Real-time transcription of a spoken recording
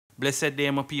Blessed day,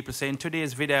 my people. So in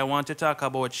today's video, I want to talk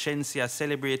about Shenseea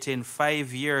celebrating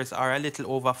 5 years or a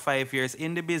little over 5 years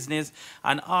in the business,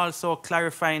 and also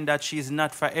clarifying that she's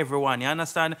not for everyone. You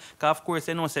understand? Because of course,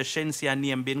 you know, say Shenseea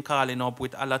name been calling up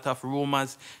with a lot of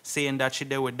rumors saying that she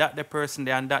there with that the person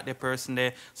there and that the person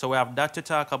there. So we have that to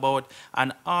talk about.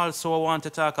 And also I want to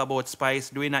talk about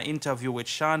Spice doing an interview with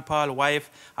Sean Paul's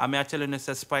wife. And I tell you,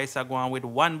 say Spice are going with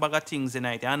one bag of things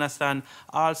tonight. You understand?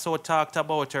 Also talked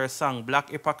about her song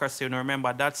Black Hypocrisy. You know,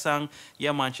 remember that song?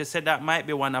 Yeah, man. She said that might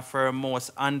be one of her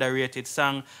most underrated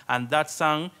songs. And that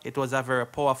song, it was a very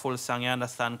powerful song, you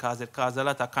understand? Because it caused a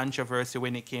lot of controversy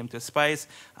when it came to Spice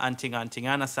and thing, you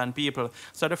understand, people?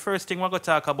 So the first thing we're going to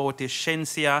talk about is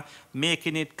Shenseea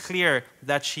making it clear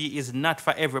that she is not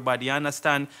for everybody, you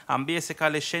understand? And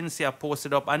basically, Shenseea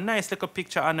posted up a nice little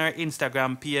picture on her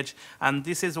Instagram page. And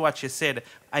this is what she said: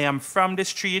 I am from the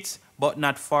streets, but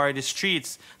not for the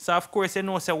streets. So of course, you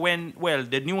know, so when, well,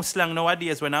 the new slang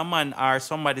nowadays, when a man or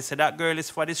somebody say that girl is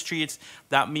for the streets,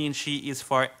 that means she is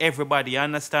for everybody, you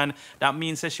understand? That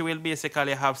means that she will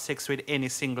basically have sex with any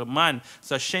single man.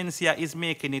 So Shenseea is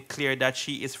making it clear that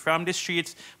she is from the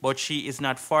streets, but she is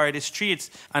not for the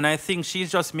streets. And I think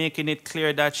she's just making it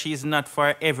clear that she's not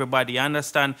for everybody, you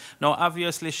understand? Now,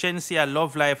 obviously, Shenseea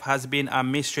love life has been a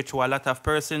mystery to a lot of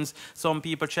persons. Some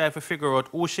people try to figure out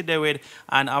who she there with,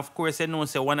 and of course, you know,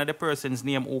 say one of the person's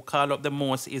name who call up the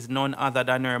most is none other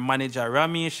than her manager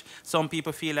Ramesh. Some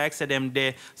people feel like say them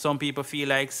there. Some people feel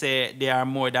like say they are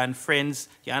more than friends.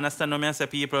 You understand what I say,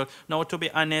 people? Now, to be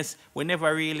honest, we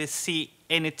never really see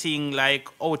anything like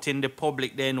out in the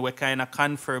public then we kind of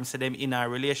confirm to them in our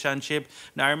relationship.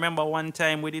 Now I remember one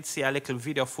time we did see a little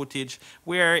video footage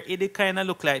where it did kind of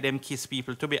look like them kiss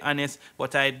people, to be honest,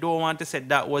 but I don't want to say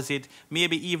that was it.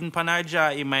 Maybe even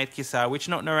Panarja he might kiss her, which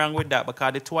nothing wrong with that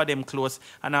because the two of them close,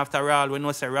 and after all we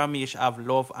know say Ramesh have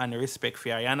love and respect for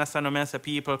her. You understand what I say,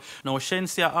 people? Now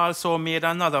Shenseea also made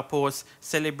another post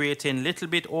celebrating little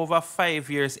bit over 5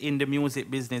 years in the music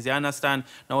business. You understand?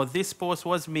 Now this post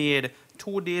was made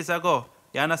 2 days ago.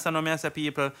 You understand what I say,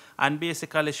 people? And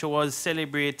basically she was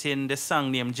celebrating the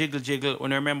song named Jiggle Jiggle. When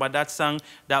you remember that song,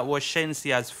 that was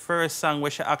Shenseea's first song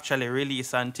where she actually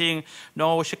released and thing.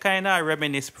 Now she kind of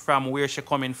reminisce from where she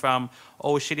coming from.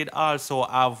 Oh, she did also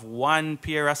have one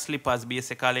pair of slippers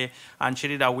basically, and she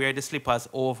did wear the slippers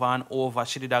over and over.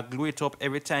 She did glue it up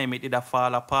every time it did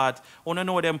fall apart. You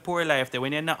know them poor life there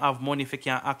when you not have money if you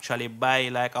can actually buy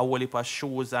like a whole heap of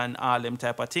shoes and all them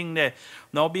type of thing there.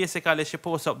 Now basically she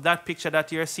posted up that picture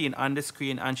that you're seeing on the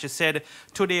screen, and she said,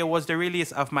 today was the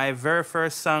release of my very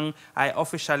first song. I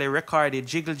officially recorded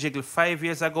Jiggle Jiggle 5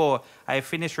 years ago. I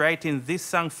finished writing this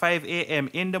song 5 a.m.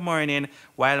 in the morning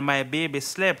while my baby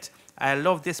slept. I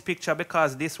love this picture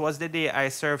because this was the day I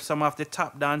served some of the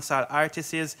top dancehall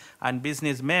artists and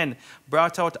businessmen,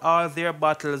 brought out all their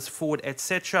bottles, food,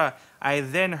 etc. I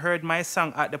then heard my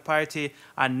song at the party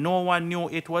and no one knew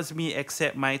it was me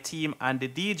except my team and the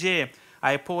DJ.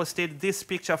 I posted this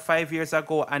picture 5 years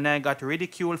ago and I got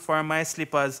ridiculed for my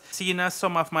slippers. Seeing as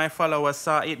some of my followers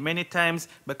saw it many times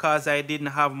because I didn't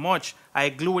have much, I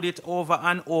glued it over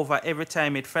and over every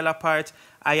time it fell apart.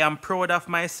 I am proud of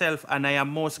myself and I am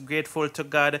most grateful to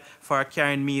God for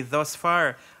carrying me thus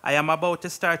far. I am about to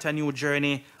start a new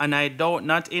journey and I doubt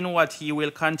not in what He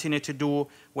will continue to do.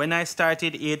 When I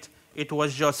started it, it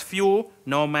was just few.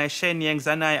 Now my Shenyangs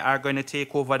and I are going to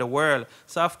take over the world.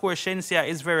 So of course Shenseea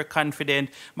is very confident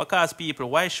because people,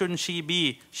 why shouldn't she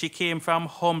be? She came from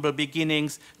humble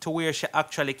beginnings to where she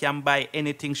actually can buy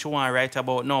anything she want right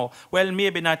about now. Well,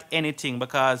 maybe not anything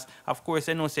because of course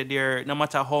you know say there, no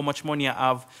matter how much money you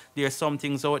have, there's some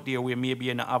things out there where maybe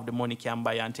you don't have the money can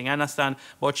buy and thing, understand?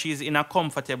 But she's in a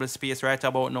comfortable space right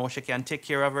about now. She can take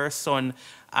care of her son,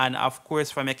 and of course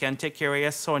from you can take care of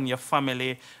your son, your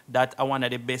family. That are one of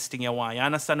the best thing you want. You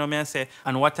understand what I say?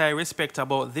 And what I respect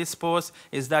about this post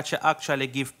is that you actually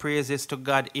give praises to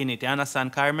God in it. You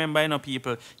understand? Because remember, you know,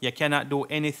 people, you cannot do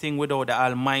anything without the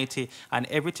Almighty. And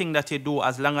everything that you do,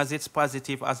 as long as it's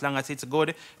positive, as long as it's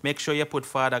good, make sure you put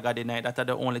Father God in it. That's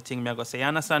the only thing I'm going to say. You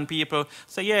understand, people?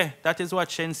 So yeah, that is what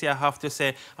Shenseea have to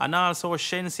say. And also,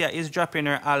 Shenseea is dropping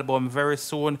her album very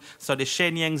soon. So the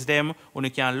Shenyangs them, when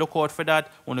you can look out for that,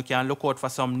 when you can look out for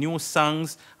some new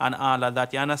songs and all of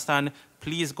that. You understand?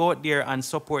 please go out there and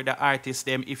support the artists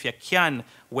them if you can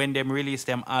when them release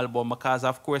them album, because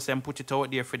of course them put it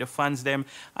out there for the fans them,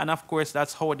 and of course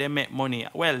that's how they make money.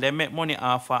 Well, they make money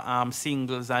off of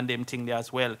singles and them thing there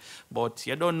as well. But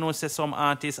you don't know, say some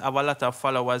artists have a lot of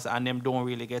followers and them don't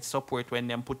really get support when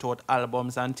them put out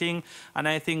albums and thing. And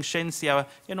I think Shenseea,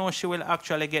 you know, she will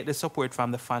actually get the support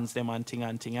from the fans them and thing,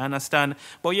 you understand?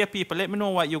 But yeah, people, let me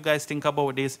know what you guys think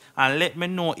about this, and let me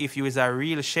know if you is a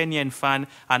real Shenseea fan,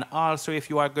 and also if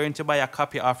you are going to buy a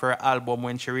copy of her album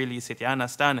when she release it, you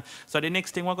understand? So the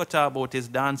next thing we're going to talk about is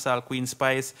dancehall Queen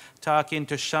Spice talking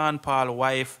to Sean Paul's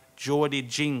wife, Jody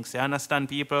Jinx, you understand,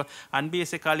 people? And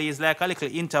basically it's like a little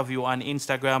interview on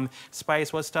Instagram.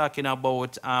 Spice was talking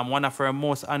about one of her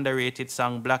most underrated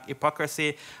song, Black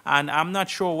Hypocrisy, and I'm not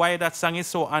sure why that song is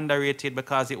so underrated,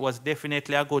 because it was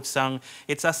definitely a good song.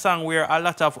 It's a song where a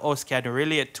lot of us can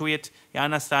relate to it, you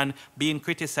understand, being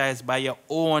criticized by your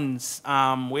own,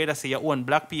 your own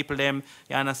black people them,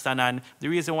 you understand? And the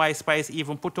reason why Spice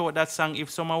even put out that song,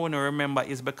 if someone want to remember,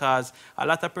 is because a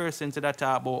lot of persons that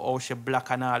talk about how she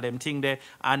black and all them thing there,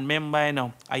 and remember, you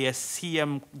know, are you see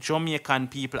them Jamaican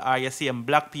people, are you see them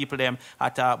black people them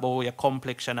at about your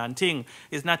complexion and thing.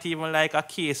 It's not even like a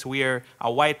case where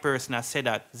a white person has said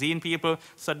that. Zine people,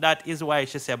 so that is why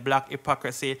she said Black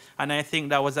Hypocrisy, and I think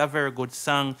that was a very good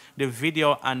song. The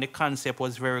video and the concept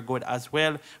was very good as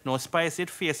well. No, Spice did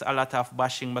face a lot of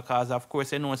bashing because of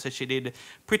course you know, so she did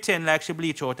pretend like she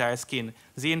bleached out her skin.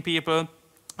 Zine people,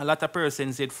 a lot of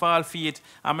persons did fall for it.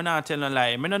 I'm not telling a lie.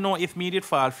 I don't know if me did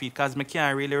fall for it because I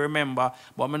can't really remember,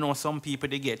 but I know some people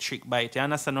they get tricked by it. You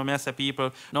understand what I say,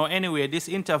 people? Now anyway, this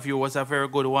interview was a very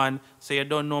good one, so you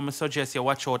don't know, I suggest you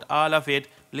watch out all of it.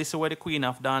 Listen what the Queen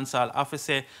of Dancehall have to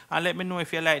say, and let me know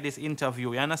if you like this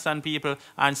interview. You understand, people?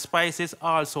 And Spice is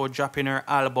also dropping her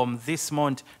album this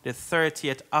month, the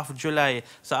 30th of July.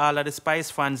 So all of the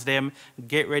Spice fans, them,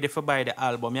 get ready for buy the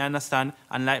album. You understand?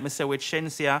 And like me say with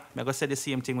Shenseea, I'm going to say the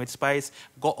same thing with Spice.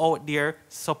 Go out there,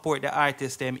 support the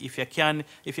artists, them, if you can.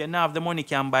 If you don't have the money,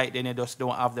 can buy it, then you just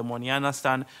don't have the money. You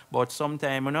understand? But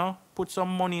sometimes, you know, put some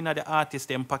money in the artist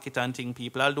them pocket and thing,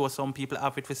 people. Although some people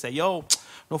have it to say, yo,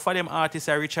 no for them artists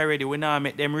are rich already. We now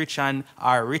make them rich and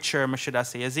are richer, I should have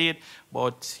said, is it?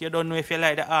 But you don't know if you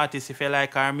like the artist, if you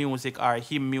like our music or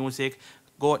him music,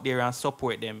 go out there and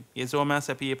support them. You see what I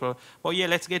say, people? But yeah,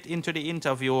 let's get into the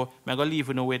interview. I'm going to leave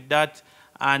you with that.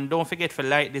 And don't forget to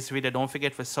like this video, don't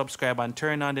forget to subscribe and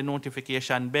turn on the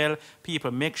notification bell. People,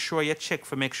 make sure you check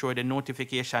for make sure the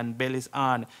notification bell is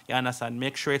on. You understand?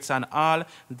 Make sure it's on all.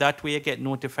 That way you get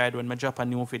notified when I drop a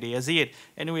new video. You see it?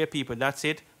 Anyway, people, that's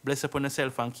it. Bless upon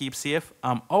yourself and keep safe.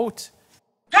 I'm out.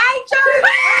 Hi,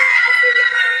 Joey!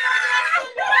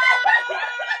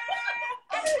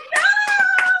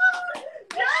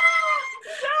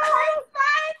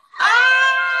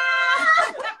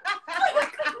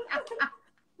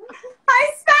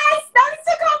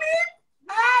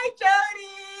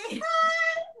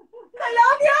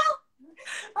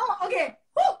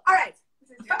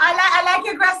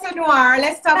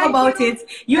 Let's talk about it.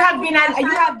 You have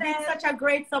been such a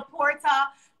great supporter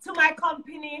to my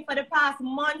company for the past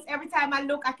months. Every time I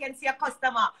look, I can see a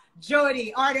customer,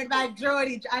 Jody, ordered by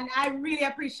Jody, and I really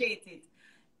appreciate it.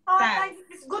 Oh,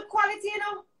 it's good quality, you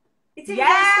know. It's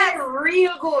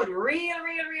real good,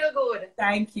 real good.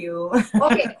 Thank you.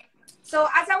 Okay, so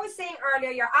as I was saying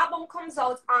earlier, your album comes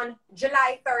out on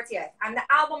July 30th, and the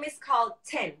album is called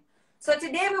 10. So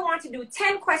today we want to do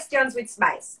 10 questions with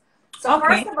Spice. So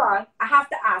first of all, I have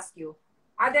to ask you,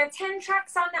 are there 10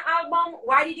 tracks on the album?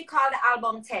 Why did you call the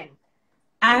album 10?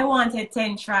 I wanted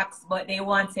 10 tracks, but they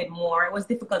wanted more. It was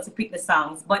difficult to pick the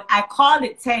songs, but I called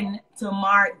it 10 to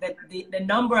mark the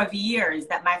number of years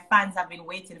that my fans have been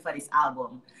waiting for this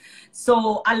album.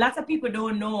 So a lot of people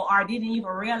don't know or didn't even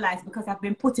realize, because I've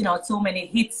been putting out so many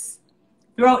hits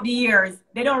throughout the years,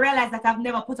 they don't realize that I've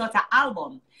never put out an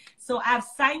album. So I've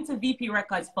signed to VP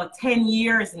Records for 10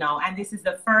 years now, and this is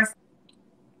the first.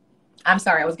 I'm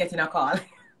sorry, I was getting a call.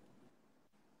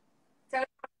 Tell me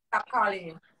to stop calling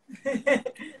you.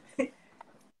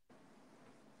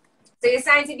 So you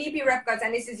signed to VP Records,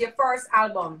 and this is your first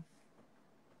album.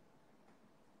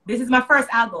 This is my first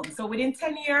album. So within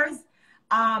 10 years,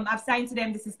 I've signed to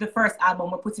them. This is the first album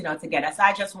we're putting out together. So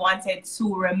I just wanted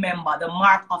to remember the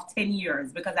mark of 10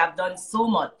 years, because I've done so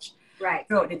much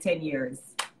throughout the 10 years.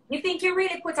 You think you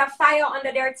really put a fire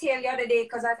under their tail the other day?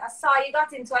 Because I saw you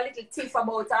got into a little tiff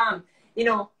about, you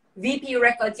know, VP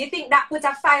Records. You think that put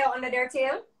a fire under their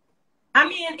tail? I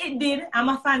mean, it did. And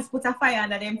my fans put a fire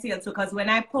under them tail too, because when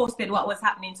I posted what was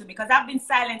happening to me, because I've been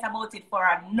silent about it for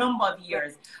a number of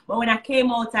years. But when I came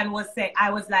out and was said,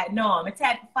 I was like, no, my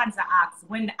type of fans are asked,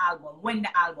 when the album, when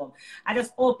the album. I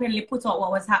just openly put out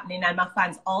what was happening, and my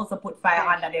fans also put fire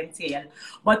under them tail.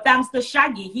 But thanks to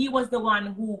Shaggy, he was the one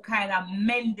who kind of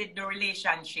mended the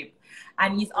relationship.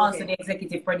 And he's also the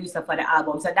executive producer for the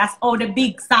album. So that's how the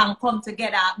big song come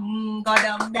together. Go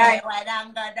down there, go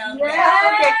down there.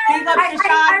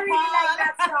 I really like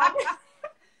that song.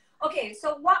 Okay,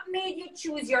 so what made you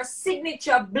choose your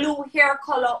signature blue hair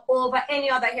color over any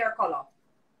other hair color?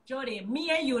 Jody,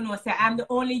 me and you know, say I'm the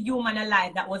only human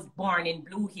alive that was born in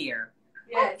blue hair.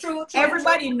 Yeah, true.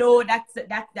 Everybody know that's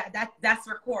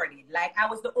recorded. Like, I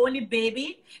was the only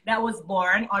baby that was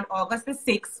born on August the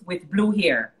 6th with blue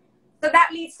hair. So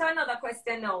that leads to another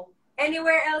question now.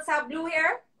 Anywhere else have blue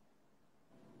hair?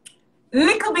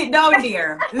 Little bit down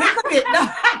there. Little bit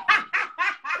down.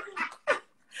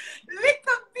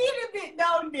 Little bitty bit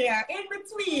down there. In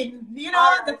between, you know,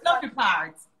 right, the fluffy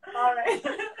parts. All right.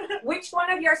 Which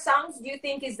one of your songs do you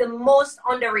think is the most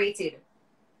underrated?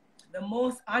 The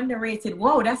most underrated.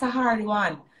 Whoa, that's a hard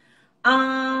one.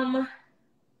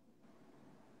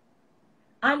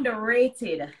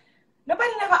 Underrated.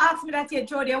 Nobody never asked me that yet,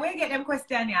 Jody. Where you get them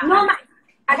questions here? No,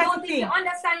 I don't think you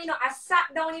understand. You know, I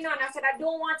sat down, you know, and I said, I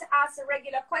don't want to ask the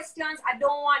regular questions. I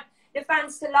don't want the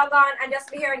fans to log on and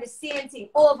just be hearing the same thing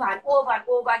over and over and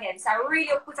over again. So I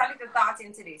really put a little thought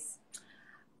into this.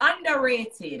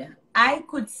 Underrated. I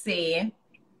could say,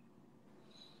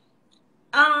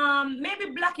 maybe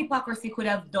Black EXP0SE could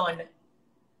have done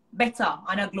better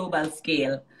on a global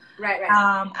scale. Right.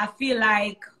 I feel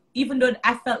like, even though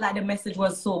I felt like the message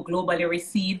was so globally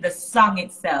received, the song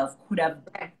itself could have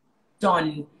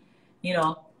done, you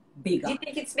know, bigger. Do you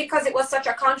think it's because it was such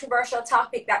a controversial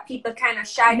topic that people kind of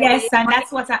shied away? Yes, and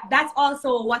that's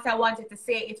also what I wanted to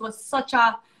say. It was such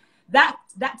a, that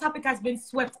topic has been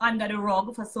swept under the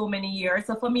rug for so many years.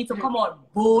 So for me to come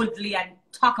out boldly and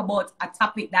talk about a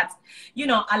topic that, you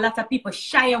know, a lot of people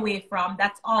shy away from,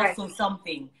 that's also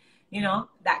something, you know,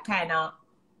 that kind of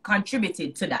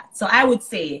contributed to that. So I would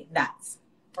say that.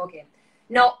 Okay.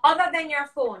 Now, other than your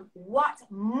phone, what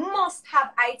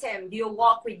must-have item do you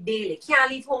walk with daily?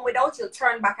 Can't leave home without, you'll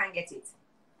turn back and get it.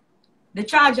 The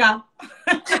charger.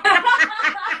 The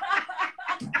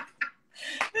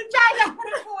charger for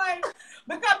the phone.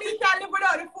 Because we can't live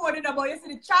without the phone, you know, but you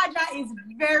see, the charger is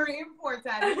very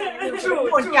important.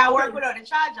 True. Can't work without the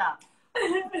charger.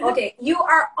 Okay, you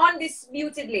are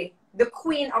undisputedly the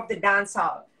queen of the dance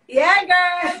hall. Yeah,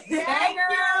 girl.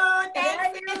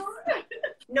 Thank you.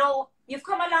 No, you've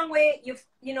come a long way. You've,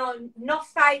 you know, enough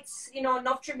fights, you know,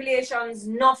 enough tribulations,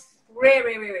 enough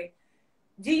ray.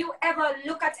 Do you ever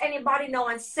look at anybody now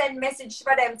and send message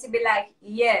for them to be like,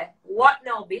 yeah, what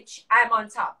now, bitch? I'm on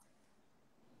top.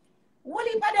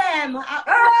 Wally for them.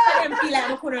 Them feel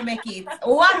like I couldn't make it.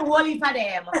 What wally for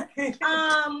them?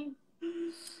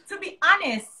 To be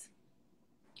honest,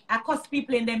 I cuss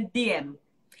people in them DM.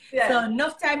 Yeah. So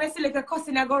enough time I see like a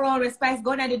cussing I go around with Spice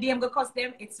going and the DM go cuss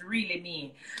them, it's really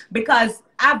me. Because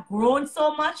I've grown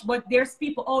so much, but there's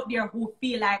people out there who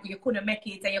feel like you couldn't make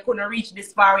it and you couldn't reach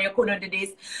this far, you couldn't do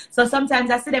this. So sometimes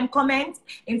I see them comment,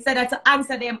 instead of to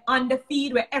answer them on the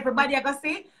feed where everybody I go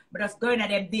say, but just going at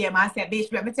them DM and say, bitch,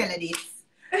 let me tell you this.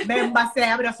 Remember say,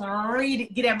 I just read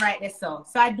it, get them right there. So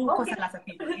I do cuss a lot of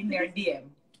people in their DM.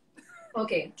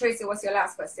 Okay, Tracy, what's your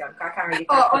last question? I can't really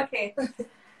okay.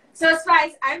 So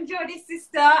Spice, I'm Jody's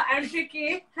sister. I'm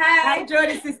Tricky. Hi. Hi,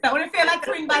 Jody's sister. I want to feel like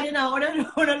twin body now. I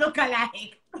want to look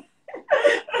alike.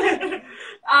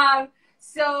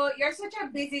 So you're such a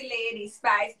busy lady,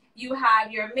 Spice. You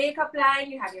have your makeup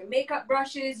line, you have your makeup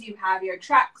brushes, you have your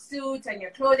tracksuits and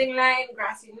your clothing line,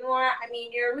 Grassy Noir. I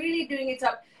mean, you're really doing it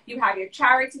up. You have your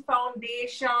charity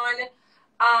foundation.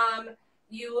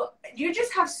 You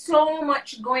just have so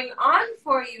much going on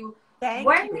for you.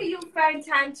 When do you find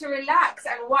time to relax,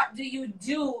 and what do you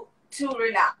do to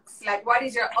relax? Like, what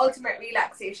is your ultimate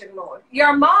relaxation mode? You're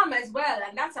a mom as well,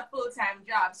 and that's a full-time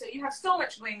job, so you have so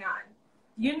much going on.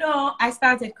 You know, I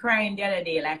started crying the other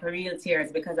day, like real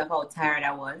tears, because of how tired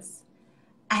I was.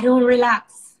 I don't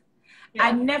relax. Yeah.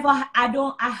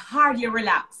 I hardly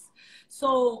relax.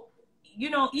 So,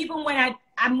 you know, even when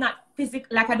I'm not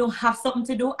physically, like I don't have something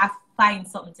to do, I find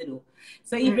something to do.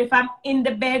 So even if I'm in the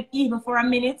bed, even for a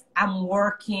minute, I'm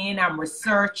working, I'm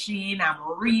researching, I'm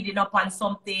reading up on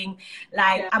something.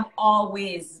 Like I'm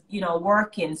always, you know,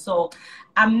 working. So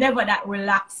I'm never that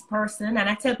relaxed person. And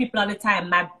I tell people all the time,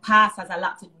 my past has a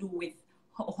lot to do with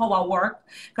how I work,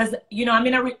 because you know I'm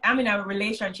in a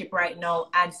relationship right now,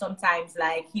 and sometimes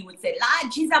like he would say,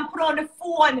 "Lord, jeez, I'm put on the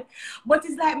phone," but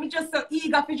it's like me just so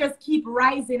eager to just keep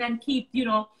rising and keep, you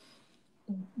know,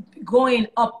 going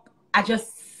up. I'm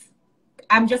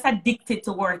just addicted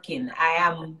to working.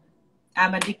 I'm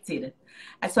addicted.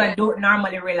 And so I don't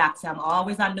normally relax. I'm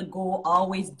always on the go,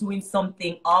 always doing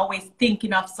something, always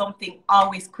thinking of something,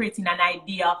 always creating an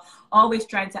idea, always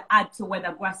trying to add to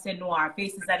whether Grasse Noir,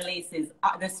 Faces and Laces,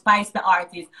 the Spice the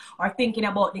Artist, or thinking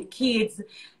about the kids.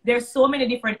 There's so many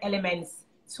different elements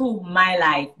to my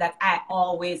life that I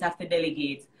always have to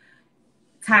delegate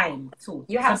time to.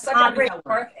 You have such a great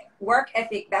work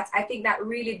ethic that I think that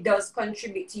really does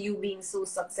contribute to you being so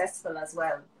successful as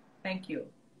well. Thank you.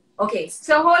 Okay.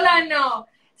 So hold on now.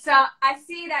 So I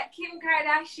see that Kim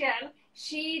Kardashian,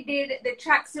 she did the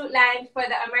tracksuit line for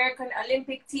the American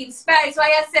Olympic team. Spice, why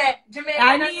you said Jamaica?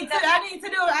 I need to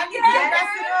do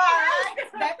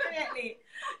Definitely.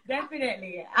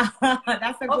 Definitely.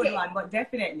 That's a good one, but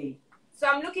definitely. So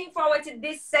I'm looking forward to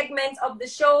this segment of the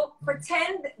show.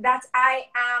 Pretend that I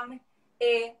am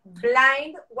a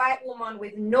blind white woman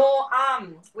with no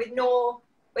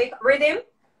rhythm,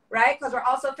 right? Because we're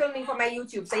also filming for my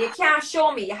YouTube. So you can't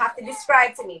show me. You have to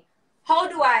describe to me. How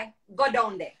do I go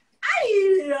down there?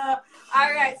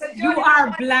 All right. So you are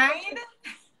blind?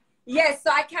 Yes.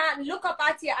 So I can't look up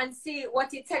at you and see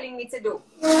what you're telling me to do.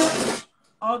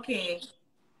 Okay.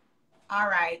 All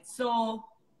right. So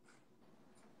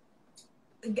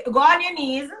go on your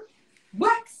knees.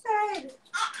 Backside.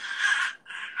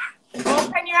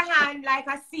 Open your hand like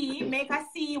a C. Make a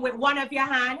C with one of your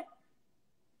hand.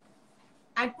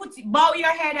 And bow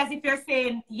your head as if you're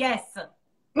saying yes.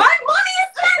 My money is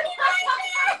standing right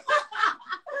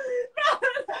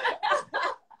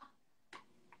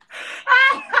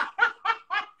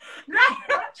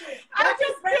I'm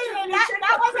just kidding.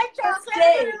 That was a joke.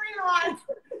 Let's do the real one.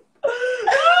 I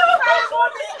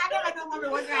never know mommy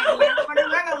was right. I'm gonna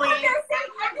run away. I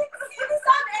didn't see this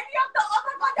on any of the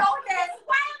other Madonnas.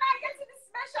 Why am I getting the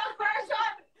special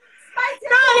version?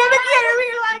 No, let me get a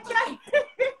real one,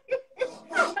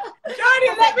 Jody,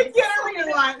 let me get a real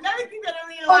one. Let me get a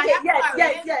real one.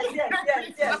 Okay,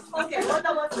 yes. Okay, what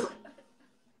was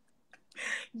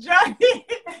Jody.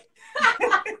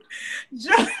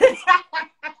 Jody.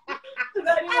 I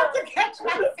have to catch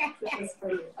myself.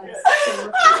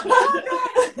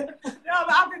 No,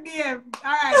 but I'm gonna be him.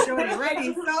 All right, Jody, ready?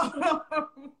 So,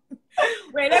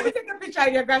 wait, let me take a picture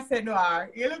of your Grasse Noir.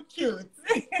 You look cute.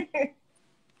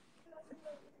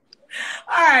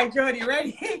 All right, Jody,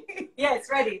 ready? Yes,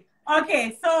 ready.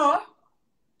 Okay, so,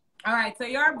 all right, so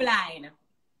you're blind.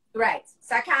 Right,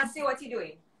 so I can't see what you're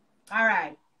doing. All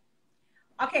right.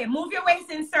 Okay, move your waist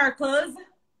in circles.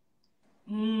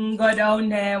 Go down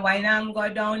there, why not go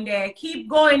down there? Keep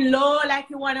going low like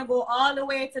you want to go all the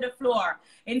way to the floor.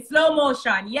 In slow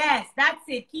motion, yes, that's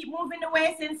it. Keep moving the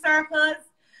waist in circles.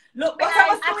 Look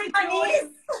behind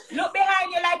attitude. Look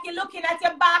behind you like you're looking at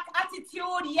your back.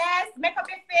 Attitude, yes. Make up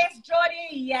your face, Jody,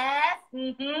 yes.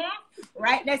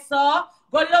 Right there, so.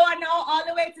 Go lower now, all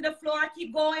the way to the floor.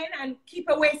 Keep going and keep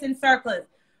your waist in circles.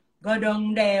 Go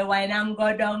down there, why not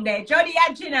go down there? Jody,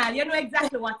 Janelle, you know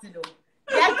exactly what to do.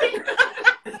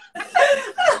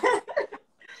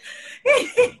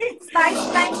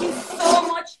 Spice, thank you so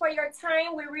much for your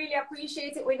time. We really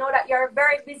appreciate it. We know that you're a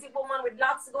very busy woman with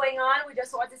lots going on. We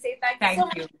just want to say thank you so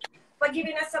much for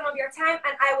giving us some of your time.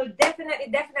 And I will definitely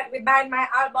be buying my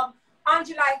album on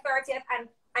July 30th. And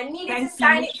I need you to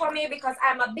sign it for me because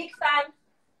I'm a big fan.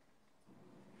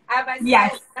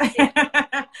 Yes.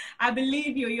 I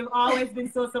believe you. You've always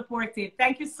been so supportive.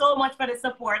 Thank you so much for the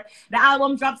support. The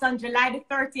album drops on July the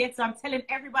 30th. So I'm telling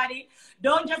everybody,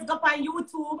 don't just go on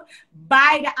YouTube.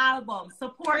 Buy the album.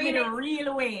 Support me the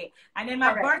real way. And then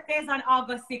my birthday is on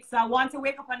August 6th. So I want to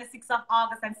wake up on the 6th of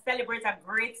August and celebrate a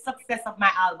great success of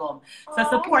my album. So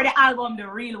support the album the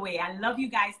real way. I love you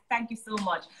guys. Thank you so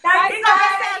much.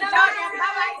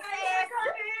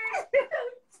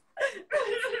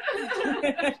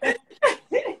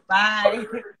 Bye.